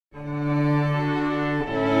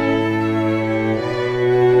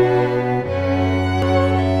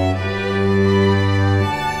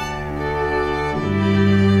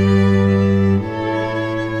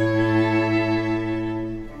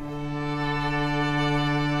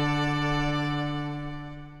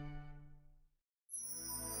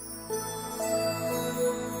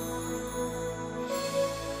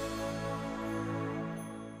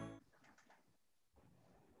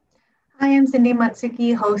am Cindy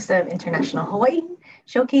Matsuki, host of International Hawaii,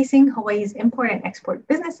 showcasing Hawaii's import and export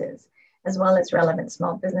businesses, as well as relevant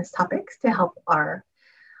small business topics to help our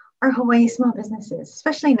Hawaii small businesses,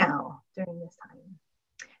 especially now during this time.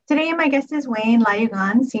 Today, my guest is Wayne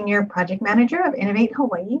Layugan, Senior Project Manager of Innovate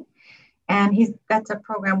Hawaii, and that's a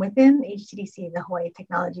program within HTDC, the Hawaii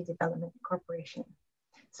Technology Development Corporation.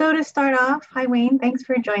 So to start off, hi Wayne, thanks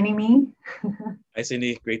for joining me. Hi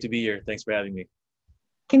Cindy, great to be here. Thanks for having me.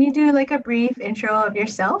 Can you do like a brief intro of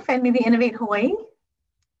yourself and maybe Innovate Hawaii?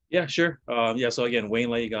 Yeah, sure. So again, Wayne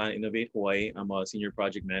Layugan, Innovate Hawaii. I'm a Senior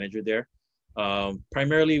Project Manager there.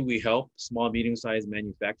 Primarily, we help small, medium-sized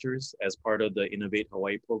manufacturers as part of the Innovate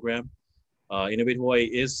Hawaii program. Innovate Hawaii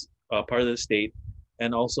is part of the state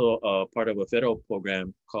and also part of a federal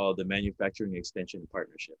program called the Manufacturing Extension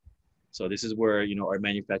Partnership. So this is where our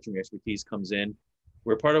manufacturing expertise comes in.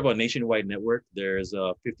 We're part of a nationwide network. There's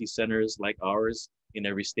 50 centers like ours in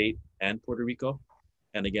every state and Puerto Rico.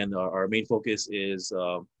 And again, our main focus is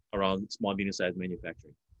around small, medium-sized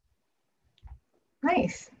manufacturing.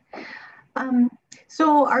 Nice.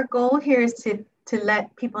 So our goal here is to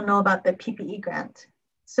let people know about the PPE grant.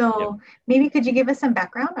 So maybe could you give us some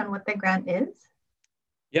background on what the grant is?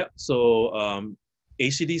 Yeah, so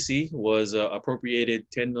HTDC was appropriated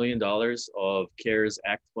 $10 million of CARES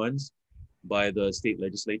Act funds by the state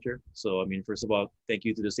legislature. So, I mean, first of all, thank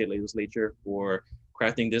you to the state legislature for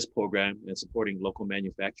crafting this program and supporting local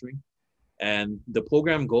manufacturing. And the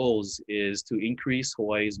program goals is to increase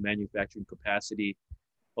Hawaii's manufacturing capacity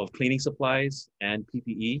of cleaning supplies and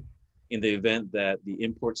PPE in the event that the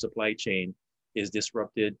import supply chain is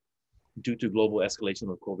disrupted due to global escalation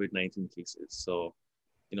of COVID-19 cases. So,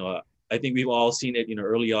 I think we've all seen it,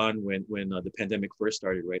 early on when the pandemic first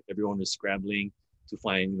started, right? Everyone was scrambling to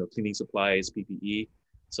find, cleaning supplies, PPE.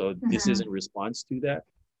 So this is in response to that.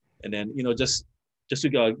 And then, just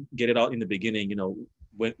to get it out in the beginning,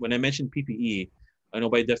 when I mention PPE, I know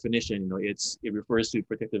by definition, it refers to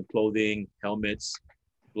protective clothing, helmets,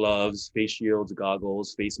 gloves, face shields,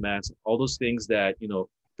 goggles, face masks, all those things that,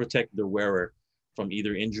 protect the wearer from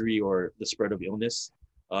either injury or the spread of illness.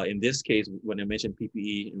 In this case, when I mention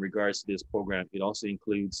PPE in regards to this program, it also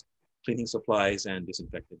includes cleaning supplies and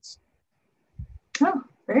disinfectants. Oh,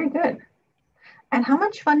 very good. And how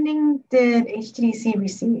much funding did HTDC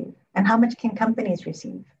receive? And how much can companies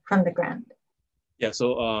receive from the grant? Yeah,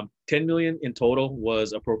 so 10 million in total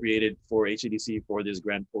was appropriated for HTDC for this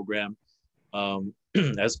grant program.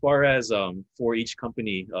 As far as for each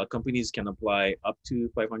company, companies can apply up to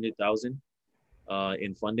 500,000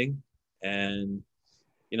 in funding. And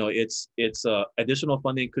it's additional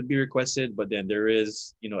funding could be requested, but then there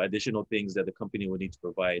is additional things that the company would need to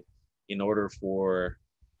provide in order for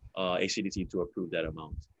HTDC to approve that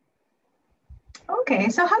amount. Okay,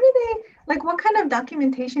 so how do they, what kind of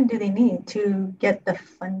documentation do they need to get the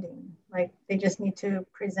funding? Like they just need to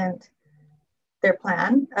present their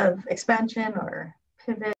plan of expansion or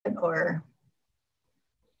pivot or?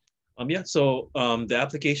 So the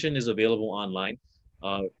application is available online.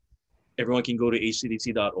 Everyone can go to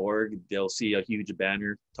htdc.org. They'll see a huge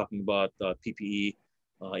banner talking about PPE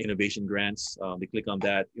innovation grants. They click on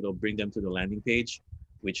that. It'll bring them to the landing page,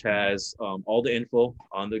 which has all the info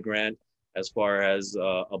on the grant, as far as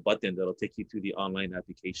a button that'll take you to the online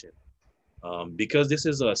application. Because this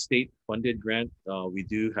is a state-funded grant, we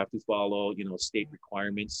do have to follow, state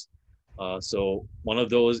requirements. So one of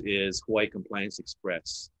those is Hawaii Compliance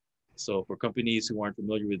Express. So for companies who aren't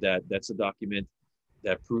familiar with that, that's a document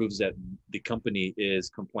that proves that the company is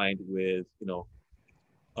compliant with,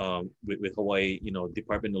 with Hawaii,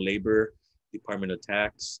 Department of Labor, Department of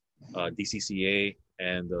Tax, DCCA,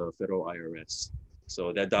 and the federal IRS.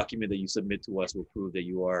 So that document that you submit to us will prove that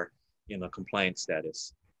you are in a compliant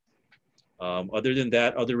status. Other than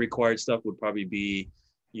that, other required stuff would probably be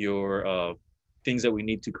your things that we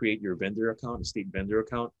need to create your vendor account, a state vendor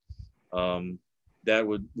account. That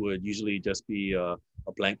would usually just be a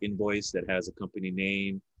blank invoice that has a company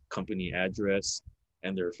name, company address,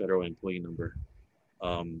 and their federal employee number.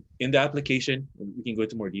 In the application, we can go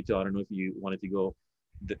into more detail. I don't know if you wanted to go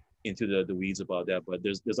into the weeds about that, but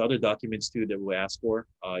there's other documents too that we'll ask for.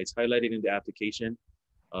 It's highlighted in the application.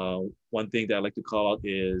 One thing that I like to call out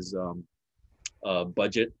is a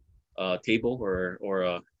budget table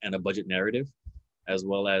and a budget narrative, as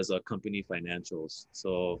well as company financials.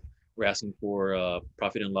 So we're asking for a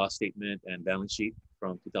profit and loss statement and balance sheet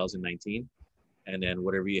from 2019, and then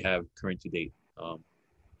whatever you have current to date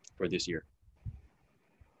for this year.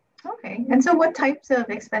 Okay, and so what types of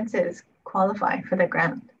expenses qualify for the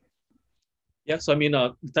grant? Yeah, so I mean,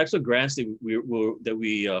 the types of grants that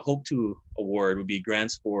we hope to award would be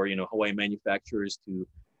grants for Hawaii manufacturers to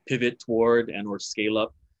pivot toward and or scale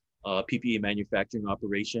up PPE manufacturing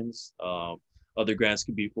operations. Other grants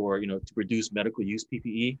could be for, to produce medical use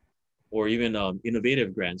PPE, or even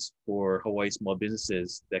innovative grants for Hawaii small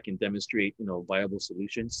businesses that can demonstrate, viable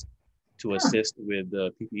solutions to assist with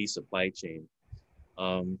the PPE supply chain.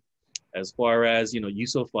 As far as,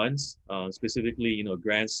 use of funds, specifically,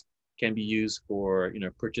 grants can be used for,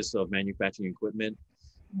 purchase of manufacturing equipment,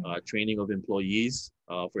 training of employees.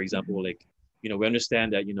 For example, like, we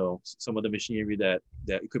understand that, some of the machinery that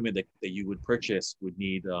equipment that you would purchase would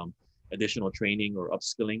need additional training or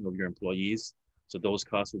upskilling of your employees. So those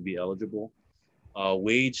costs would be eligible.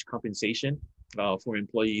 Wage compensation for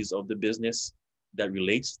employees of the business that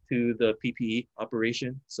relates to the PPE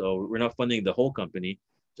operation. So we're not funding the whole company,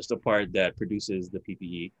 just a part that produces the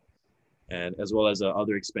PPE, and as well as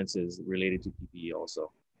other expenses related to PPE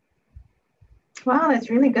also. Wow, that's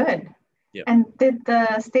really good. Yeah. And did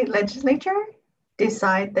the state legislature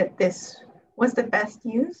decide that this was the best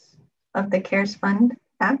use of the CARES Fund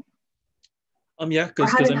Act? Yeah,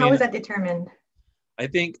 because how was that determined? I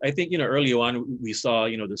think early on we saw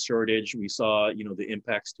the shortage, we saw the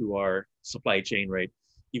impacts to our supply chain, right?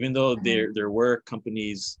 Even though there were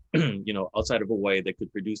companies outside of Hawaii that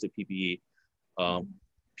could produce the PPE,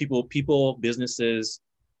 businesses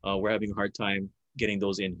were having a hard time getting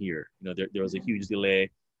those in here. There was a huge delay.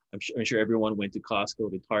 I'm sure everyone went to Costco,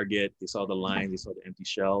 to Target. They saw the line, they saw the empty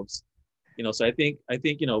shelves. So I think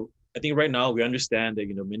right now we understand that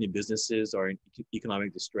many businesses are in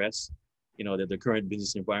economic distress. That the current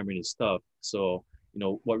business environment is tough. So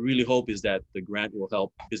what really hope is that the grant will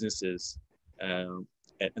help businesses and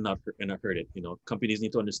not hurt it. Companies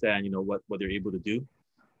need to understand what they're able to do,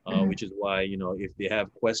 which is why if they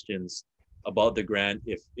have questions about the grant,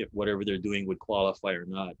 if whatever they're doing would qualify or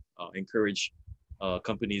not, encourage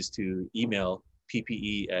companies to email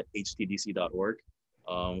ppe@htdc.org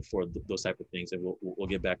for those type of things, and we'll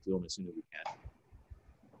get back to them as soon as we can.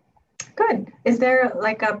 Good. Is there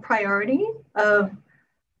like a priority of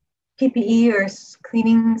PPE or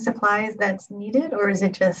cleaning supplies that's needed, or is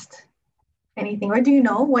it just anything? Or do you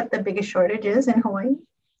know what the biggest shortage is in Hawaii?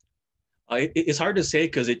 It's hard to say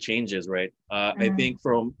because it changes, right? I think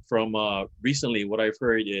from recently, what I've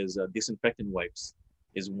heard is disinfectant wipes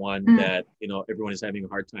is one that everyone is having a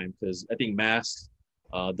hard time, because I think masks,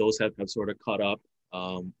 those have sort of caught up,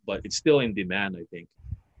 but it's still in demand, I think.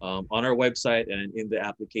 On our website and in the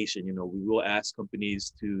application, we will ask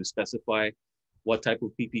companies to specify what type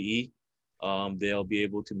of PPE they'll be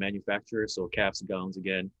able to manufacture. So caps, gowns,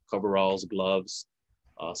 again, coveralls, gloves,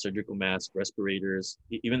 surgical masks, respirators,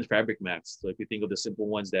 even fabric masks. So if you think of the simple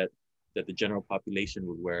ones that the general population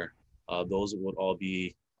would wear, those would all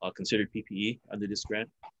be considered PPE under this grant.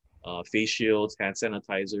 Face shields, hand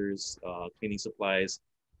sanitizers, cleaning supplies.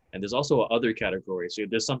 And there's also other categories. So if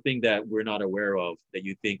there's something that we're not aware of that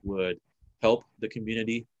you think would help the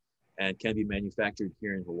community and can be manufactured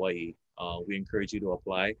here in Hawaii, we encourage you to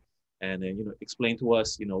apply and then explain to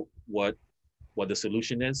us what the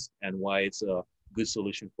solution is and why it's a good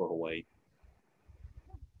solution for Hawaii.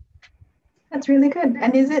 That's really good.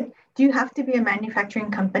 And do you have to be a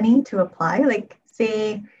manufacturing company to apply? Like,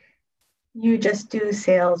 say you just do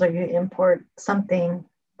sales or you import something,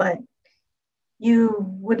 but you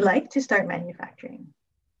would like to start manufacturing.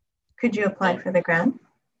 Could you apply for the grant?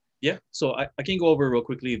 Yeah, so I can go over real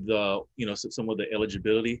quickly some of the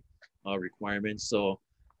eligibility requirements. So,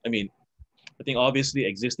 I think obviously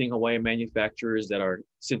existing Hawaiian manufacturers that are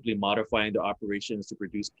simply modifying the operations to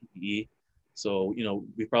produce PPE. So,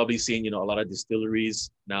 we've probably seen, a lot of distilleries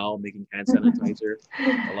now making hand sanitizer,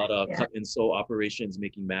 a lot of cut and sew operations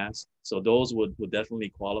making masks. So those would definitely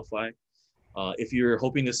qualify. If you're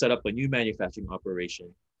hoping to set up a new manufacturing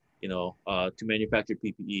operation, to manufacture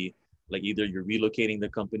PPE, like either you're relocating the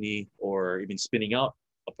company or even spinning out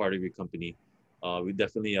a part of your company, we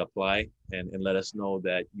definitely apply and let us know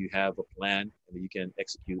that you have a plan and that you can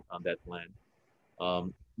execute on that plan.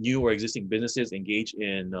 New or existing businesses engage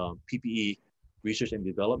in PPE research and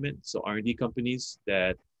development. So R&D companies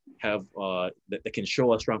that have that can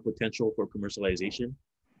show a strong potential for commercialization.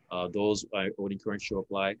 Those I would encourage to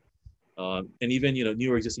apply. And even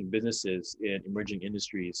new or existing businesses in emerging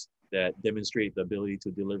industries that demonstrate the ability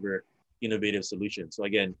to deliver innovative solutions. So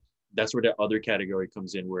again, that's where the other category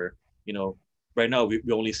comes in, where right now we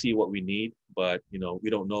only see what we need, but we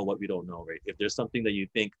don't know what we don't know, right? If there's something that you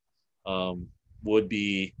think would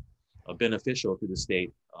be beneficial to the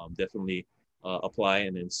state, definitely apply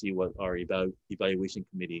and then see what our evaluation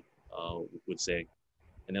committee would say.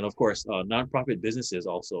 And then, of course, nonprofit businesses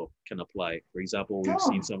also can apply. For example, we've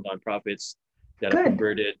seen some nonprofits that have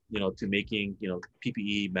converted, to making,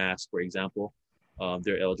 PPE masks, for example.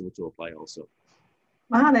 they're eligible to apply also.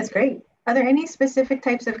 Wow, that's great. Are there any specific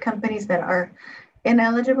types of companies that are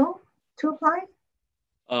ineligible to apply?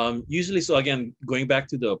 Usually, so again, going back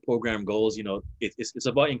to the program goals, it's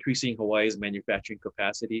about increasing Hawaii's manufacturing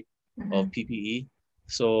capacity of PPE.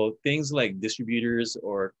 So things like distributors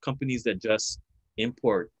or companies that just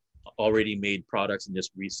import already made products and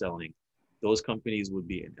just reselling, those companies would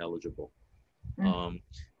be ineligible.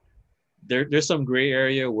 There's some gray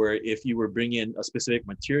area where if you were bringing a specific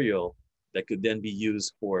material that could then be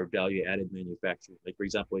used for value-added manufacturing, like for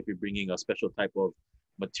example, if you're bringing a special type of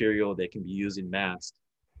material that can be used in masks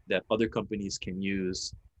that other companies can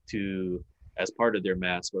use to as part of their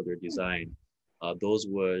mask or their design, those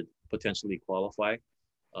would potentially qualify.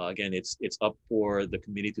 Again, it's up for the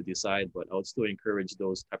committee to decide, but I would still encourage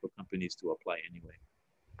those type of companies to apply anyway.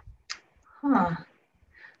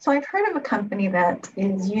 So I've heard of a company that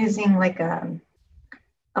is using like a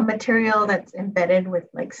material that's embedded with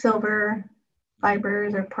like silver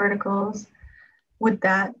fibers or particles. Would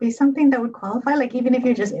that be something that would qualify? Like even if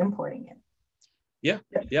you're just importing it? Yeah.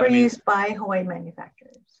 For use by Hawaii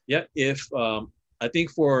manufacturers. Yeah. If I think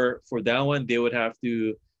for that one, they would have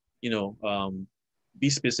to, be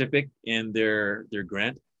specific in their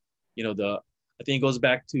grant. I think it goes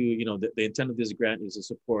back to, the intent of this grant is to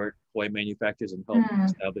support Hawaii manufacturers and help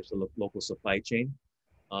establish a local supply chain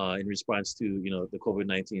in response to, the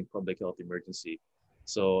COVID-19 public health emergency.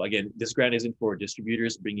 So again, this grant isn't for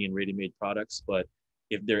distributors bringing in ready-made products, but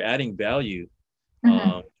if they're adding value,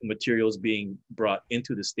 materials being brought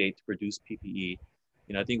into the state to produce PPE,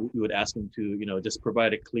 I think we would ask them to, just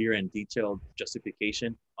provide a clear and detailed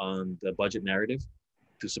justification on the budget narrative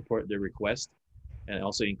to support their request, and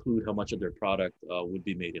also include how much of their product would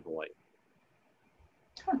be made in Hawaii.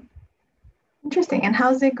 Interesting. And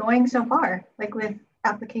how's it going so far, like with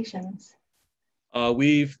applications? So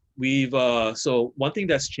one thing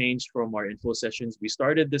that's changed from our info sessions, we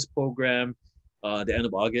started this program the end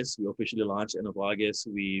of August. We officially launched end of August.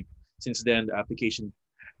 Since then, the application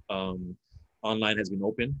online has been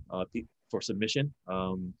open for submission.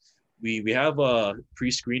 We have a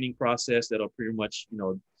pre-screening process that'll pretty much,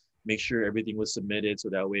 make sure everything was submitted, so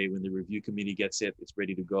that way when the review committee gets it, it's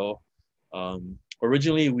ready to go.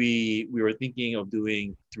 Originally, we were thinking of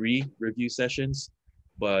doing 3 review sessions,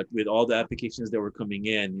 but with all the applications that were coming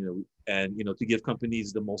in, and to give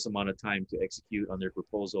companies the most amount of time to execute on their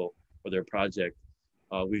proposal or their project,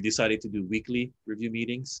 we've decided to do weekly review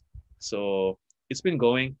meetings. So it's been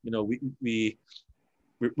going. We're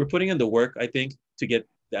putting in the work, I think, to get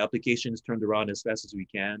the applications turned around as fast as we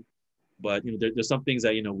can. But there's some things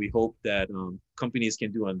that we hope that companies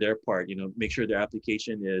can do on their part. Make sure their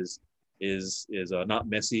application is not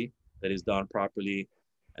messy, that is done properly,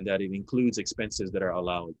 and that it includes expenses that are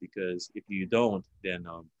allowed. Because if you don't, then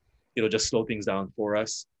it'll just slow things down for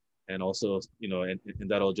us, and also and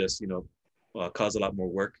that'll just cause a lot more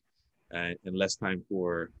work and less time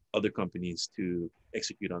for other companies to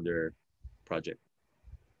execute on their project.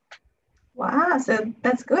 Wow, so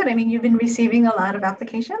that's good. I mean, you've been receiving a lot of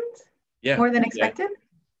applications? Yeah. More than expected?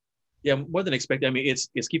 Yeah, more than expected. I mean,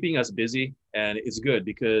 it's keeping us busy, and it's good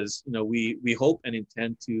because, we hope and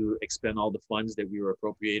intend to expend all the funds that we were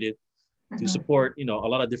appropriated to support, a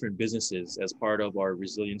lot of different businesses as part of our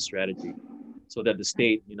resilience strategy, so that the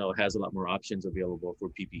state, has a lot more options available for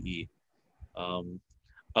PPE.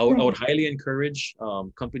 I would highly encourage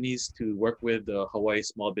companies to work with the Hawaii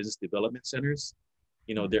Small Business Development Centers.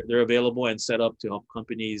 They're available and set up to help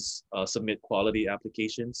companies submit quality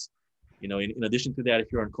applications. In addition to that,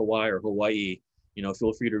 if you're on Kauai or Hawaii,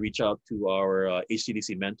 feel free to reach out to our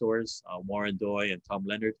HCDC mentors, Warren Doi and Tom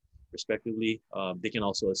Leonard, respectively. They can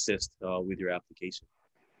also assist with your application.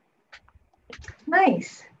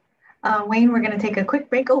 Nice. Wayne, we're going to take a quick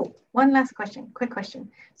break. Oh, one last question, quick question.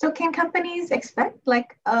 So can companies expect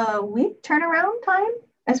like a week turnaround time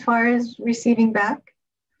as far as receiving back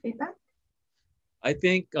feedback? I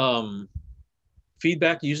think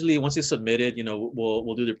feedback usually once it's submitted,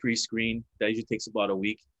 we'll do the pre-screen. That usually takes about a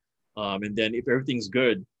week. And then if everything's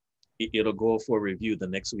good, it'll go for review the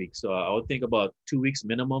next week. So I would think about 2 weeks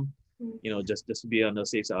minimum, just to be on the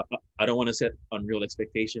safe side. I don't want to set unreal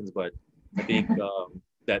expectations, but I think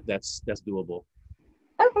that's doable.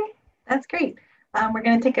 Okay, that's great. We're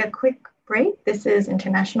going to take a quick break. This is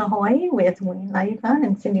International Hawaii with Wayne Layugan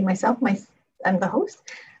and Cindy, myself. I'm the host.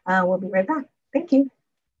 We'll be right back. Thank you.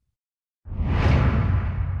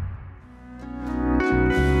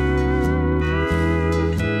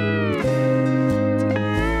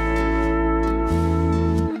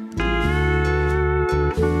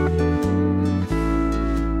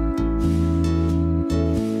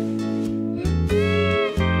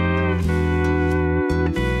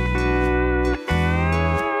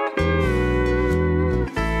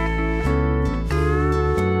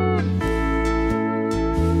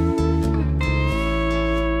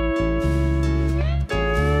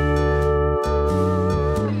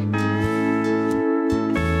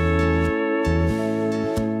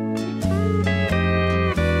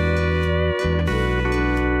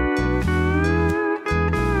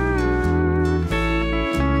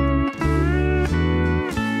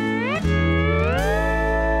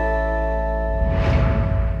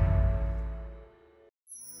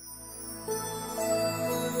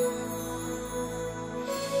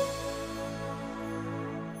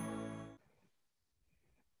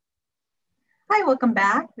 Hi, welcome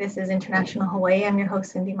back. This is International Hawaii. I'm your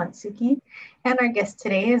host, Cindy Matsuki. And our guest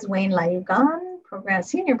today is Wayne Layugan,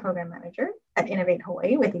 Senior Program Manager at Innovate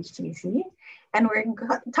Hawaii with HTC. And we're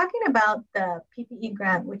talking about the PPE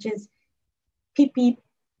grant, which is PPE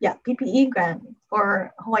grant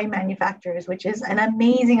for Hawaii manufacturers, which is an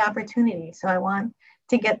amazing opportunity. So I want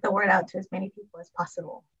to get the word out to as many people as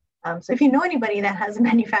possible. So if you know anybody that has a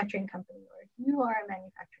manufacturing company, or if you are a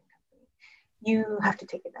manufacturing company, you have to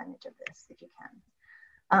take advantage of this if you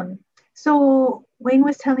can. So Wayne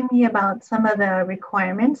was telling me about some of the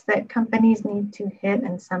requirements that companies need to hit,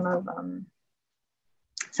 and some of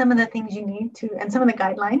the things you need to, and some of the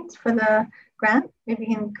guidelines for the grant. Maybe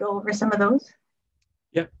you can go over some of those.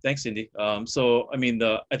 Yeah, thanks, Cindy. So I mean,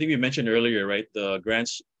 I think we mentioned earlier, right? The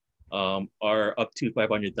grants are up to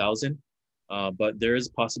 500,000, but there is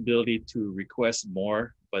possibility to request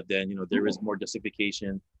more. But then there is more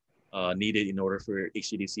justification needed in order for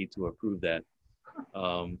HCDC to approve that.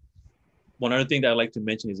 One other thing that I'd like to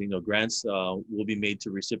mention is, grants will be made to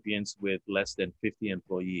recipients with less than 50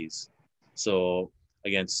 employees. So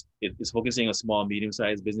again, it's focusing on small,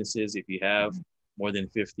 medium-sized businesses. If you have more than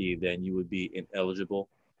 50, then you would be ineligible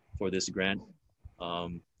for this grant.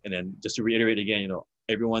 And then just to reiterate again,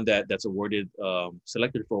 everyone that's awarded,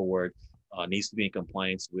 selected for award, needs to be in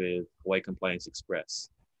compliance with Hawaii Compliance Express.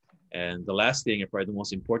 And the last thing, and probably the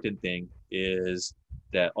most important thing, is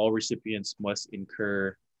that all recipients must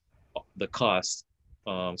incur the cost.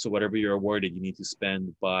 So whatever you're awarded, you need to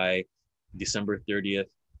spend by December 30th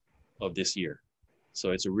of this year.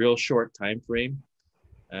 So it's a real short time frame.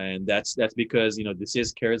 And that's because, this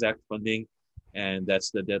is CARES Act funding, and that's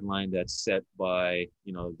the deadline that's set by,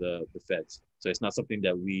 the feds. So it's not something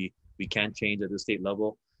that we can change at the state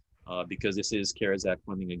level. Because this is CARES Act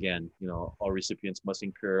funding again, all recipients must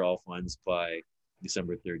incur all funds by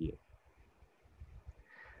December 30th.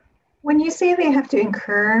 When you say they have to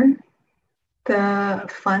incur the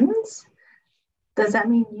funds, does that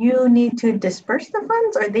mean you need to disperse the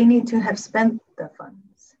funds, or they need to have spent the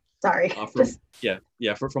funds? Sorry.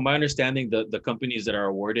 From my understanding, the companies that are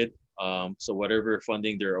awarded, so whatever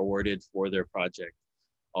funding they're awarded for their project,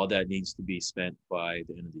 all that needs to be spent by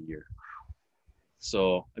the end of the year.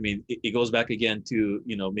 So, I mean, it goes back again to,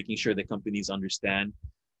 making sure that companies understand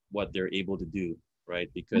what they're able to do, right?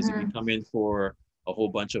 Because if you come in for a whole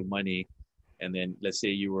bunch of money, and then let's say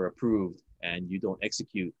you were approved and you don't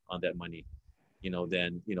execute on that money,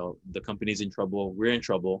 then, the company's in trouble, we're in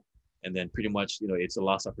trouble. And then pretty much, it's a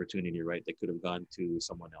lost opportunity, right? That could have gone to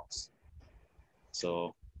someone else.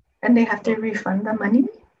 So. And they have to refund the money,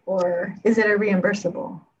 or is it a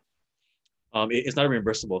reimbursable? It's not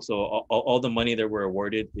reimbursable. So all the money that we're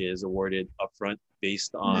awarded is awarded upfront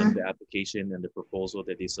based on the application and the proposal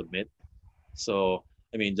that they submit. So,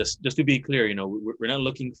 I mean, just to be clear, we're not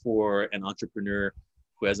looking for an entrepreneur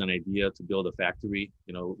who has an idea to build a factory.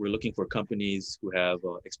 We're looking for companies who have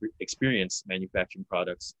experience manufacturing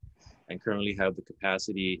products and currently have the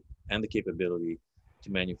capacity and the capability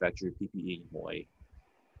to manufacture PPE in Hawaii.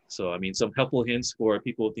 So, I mean, some helpful hints for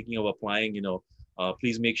people thinking of applying,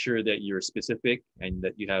 please make sure that you're specific and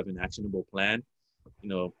that you have an actionable plan.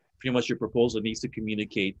 Pretty much your proposal needs to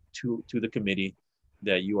communicate to the committee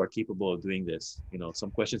that you are capable of doing this.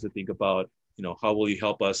 Some questions to think about, how will you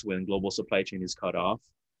help us when global supply chain is cut off?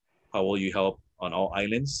 How will you help on all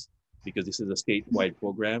islands? Because this is a statewide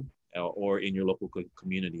program, or in your local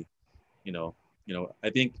community. I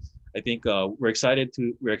think we're excited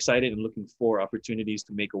and looking for opportunities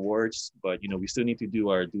to make awards, but we still need to do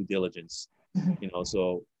our due diligence.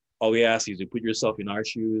 So all we ask is to put yourself in our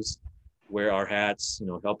shoes, wear our hats,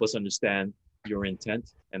 help us understand your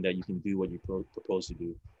intent, and that you can do what you propose to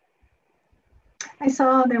do. I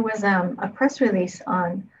saw there was a press release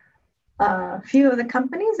on a few of the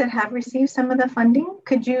companies that have received some of the funding.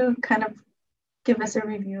 Could you kind of give us a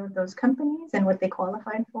review of those companies and what they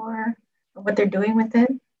qualified for, or what they're doing with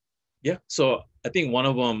it? Yeah, so I think one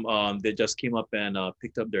of them that just came up and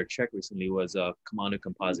picked up their check recently was Kamanu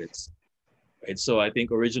Composites. Right, so I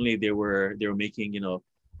think originally they were making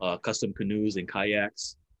custom canoes and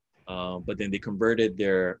kayaks, but then they converted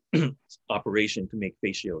their operation to make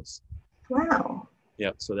face shields. Wow.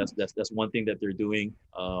 Yeah, so that's one thing that they're doing.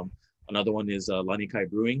 Another one is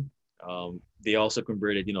Lanikai Brewing. They also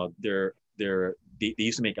converted, they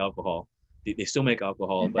used to make alcohol. They still make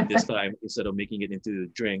alcohol, but this time instead of making it into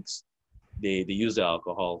drinks, they use the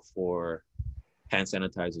alcohol for hand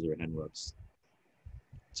sanitizers or hand rubs.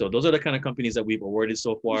 So those are the kind of companies that we've awarded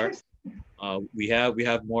so far. We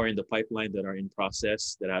have more in the pipeline that are in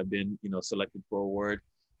process that have been selected for award.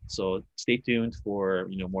 So stay tuned for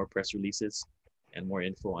more press releases and more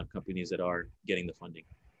info on companies that are getting the funding.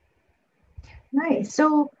 Nice.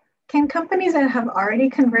 So can companies that have already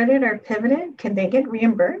converted or pivoted, can they get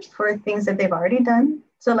reimbursed for things that they've already done?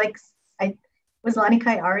 So like, I was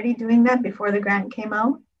Lanikai already doing that before the grant came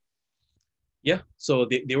out? Yeah, so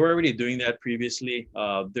they were already doing that previously.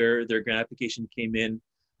 Their grant application came in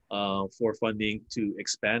for funding to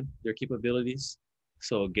expand their capabilities.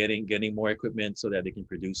 So getting more equipment so that they can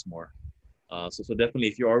produce more. So definitely,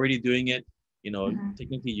 if you're already doing it,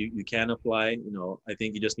 technically you can apply. I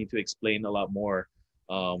think you just need to explain a lot more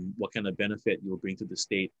what kind of benefit you'll bring to the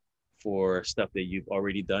state for stuff that you've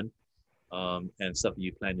already done and stuff that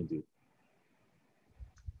you plan to do.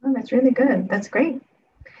 Oh, that's really good. That's great.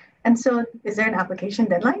 And so is there an application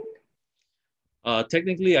deadline?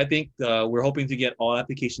 Technically, I think we're hoping to get all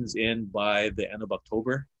applications in by the end of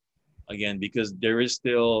October. Again, because there is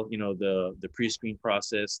still, the pre-screen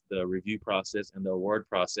process, the review process, and the award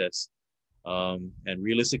process. And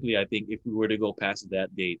realistically, I think if we were to go past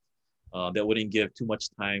that date, that wouldn't give too much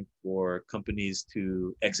time for companies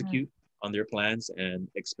to execute on their plans and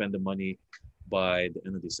expend the money by the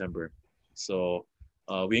end of December. So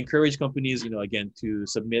we encourage companies, again, to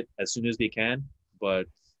submit as soon as they can, but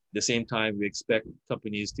at the same time, we expect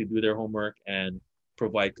companies to do their homework and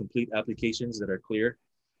provide complete applications that are clear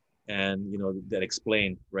and that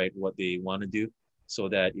explain what they want to do, so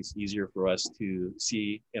that it's easier for us to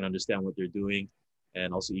see and understand what they're doing,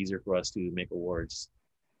 and also easier for us to make awards.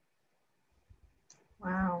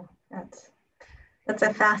 Wow, that's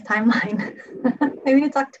a fast timeline. Maybe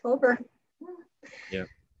it's October. Yeah.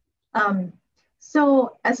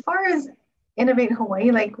 So as far as Innovate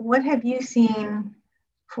Hawaii, like what have you seen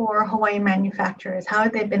for Hawaii manufacturers? How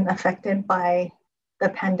have they been affected by the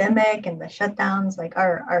pandemic and the shutdowns? Like,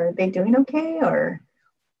 are they doing okay, or?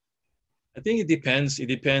 I think it depends. It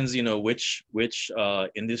depends, which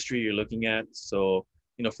industry you're looking at. So,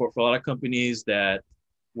 for a lot of companies that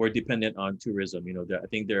were dependent on tourism, I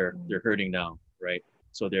think they're hurting now, right?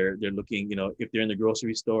 So they're looking, if they're in the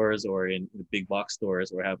grocery stores or in the big box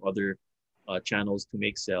stores or have other channels to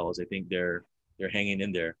make sales, I think they're hanging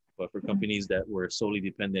in there. But for companies that were solely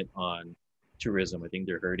dependent on tourism, I think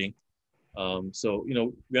they're hurting. So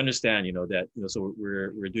we understand that so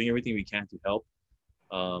we're doing everything we can to help.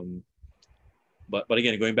 But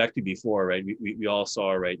again, going back to before, right? We all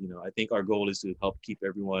saw, right? I think our goal is to help keep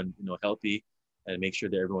everyone healthy and make sure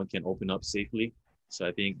that everyone can open up safely. So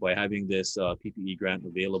I think by having this PPE grant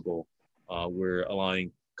available, we're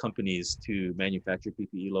allowing companies to manufacture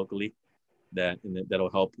PPE locally. That'll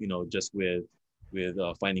help just with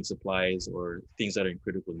finding supplies or things that are in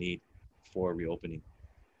critical need for reopening.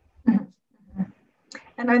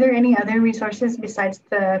 And are there any other resources besides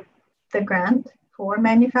the grant for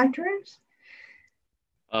manufacturers?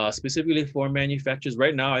 Specifically for manufacturers,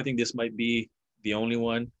 right now, I think this might be the only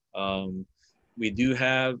one. We do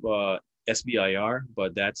have SBIR,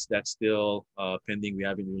 but that's still pending. We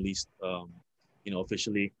haven't released,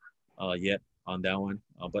 officially yet on that one.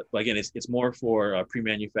 But again, it's more for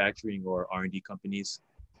pre-manufacturing or R&D companies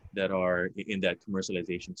that are in that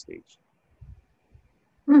commercialization stage.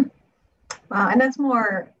 Wow, and that's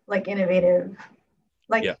more like innovative,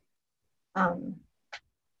 like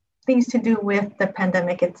things to do with the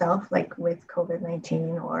pandemic itself, like with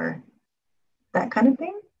COVID-19 or that kind of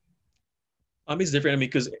thing? It's different. I mean,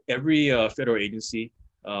 because every federal agency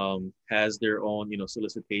has their own,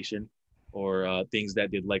 solicitation or things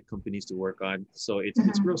that they'd like companies to work on. So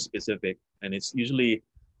it's real specific, and it's usually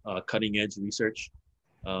cutting edge research.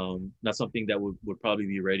 Not something that would probably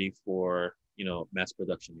be ready for, mass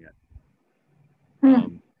production yet.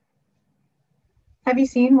 Have you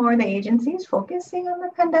seen more of the agencies focusing on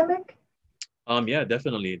the pandemic? Yeah,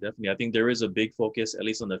 definitely. I think there is a big focus, at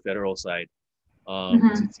least on the federal side,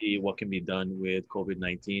 to see what can be done with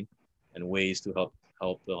COVID-19 and ways to help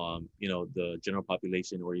the general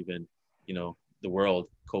population or even the world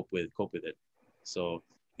cope with it. So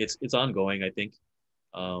it's ongoing, I think.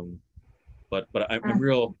 But I'm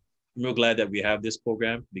real glad that we have this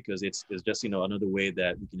program, because it's just another way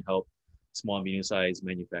that we can help small and medium-sized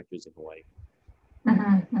manufacturers in Hawaii.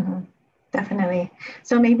 Definitely.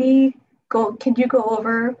 So maybe could you go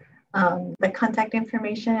over the contact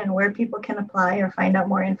information and where people can apply or find out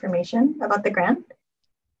more information about the grant?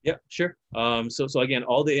 Yeah, sure. So again,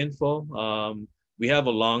 all the info, we have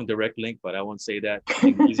a long direct link, but I won't say that.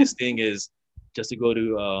 The easiest thing is just to go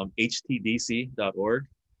to htdc.org.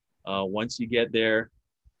 Once you get there,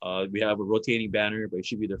 we have a rotating banner, but it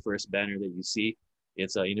should be the first banner that you see.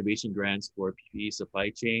 It's innovation grants for PPE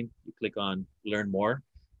supply chain. You click on learn more.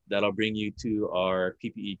 That'll bring you to our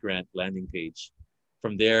PPE grant landing page.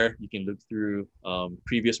 From there, you can look through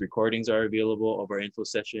previous recordings are available of our info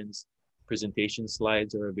sessions, presentation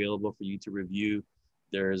slides are available for you to review.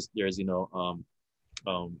 There's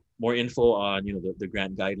more info on the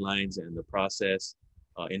grant guidelines and the process,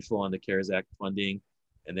 info on the CARES Act funding,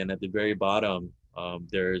 and then at the very bottom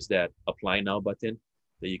there's that apply now button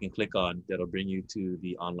that you can click on that'll bring you to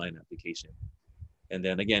the online application. And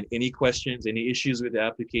then again, any questions, any issues with the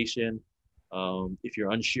application, if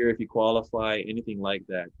you're unsure if you qualify, anything like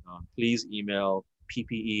that, please email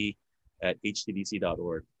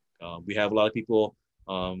ppe@htdc.org. We have a lot of people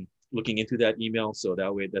looking into that email, so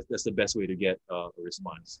that way that's the best way to get a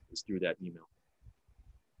response is through that email.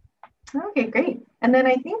 Okay, great. And then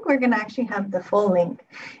I think we're going to actually have the full link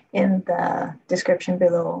in the description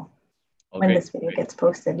below when this video gets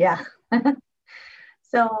posted. Yeah.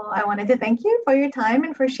 So I wanted to thank you for your time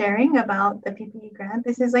and for sharing about the PPE grant.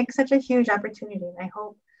 This is like such a huge opportunity, and I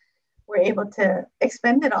hope we're able to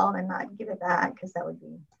expend it all and not give it back, because that would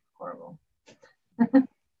be horrible.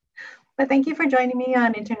 But thank you for joining me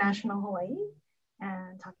on International Hawaii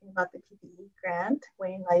and talking about the PPE grant,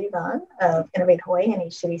 Wayne Layugan of Innovate Hawaii and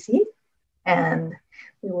HCDC. And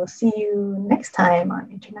we will see you next time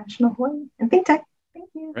on International Hawaii and ThinkTech. Thank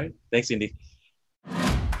you. All right. Thanks, Cindy.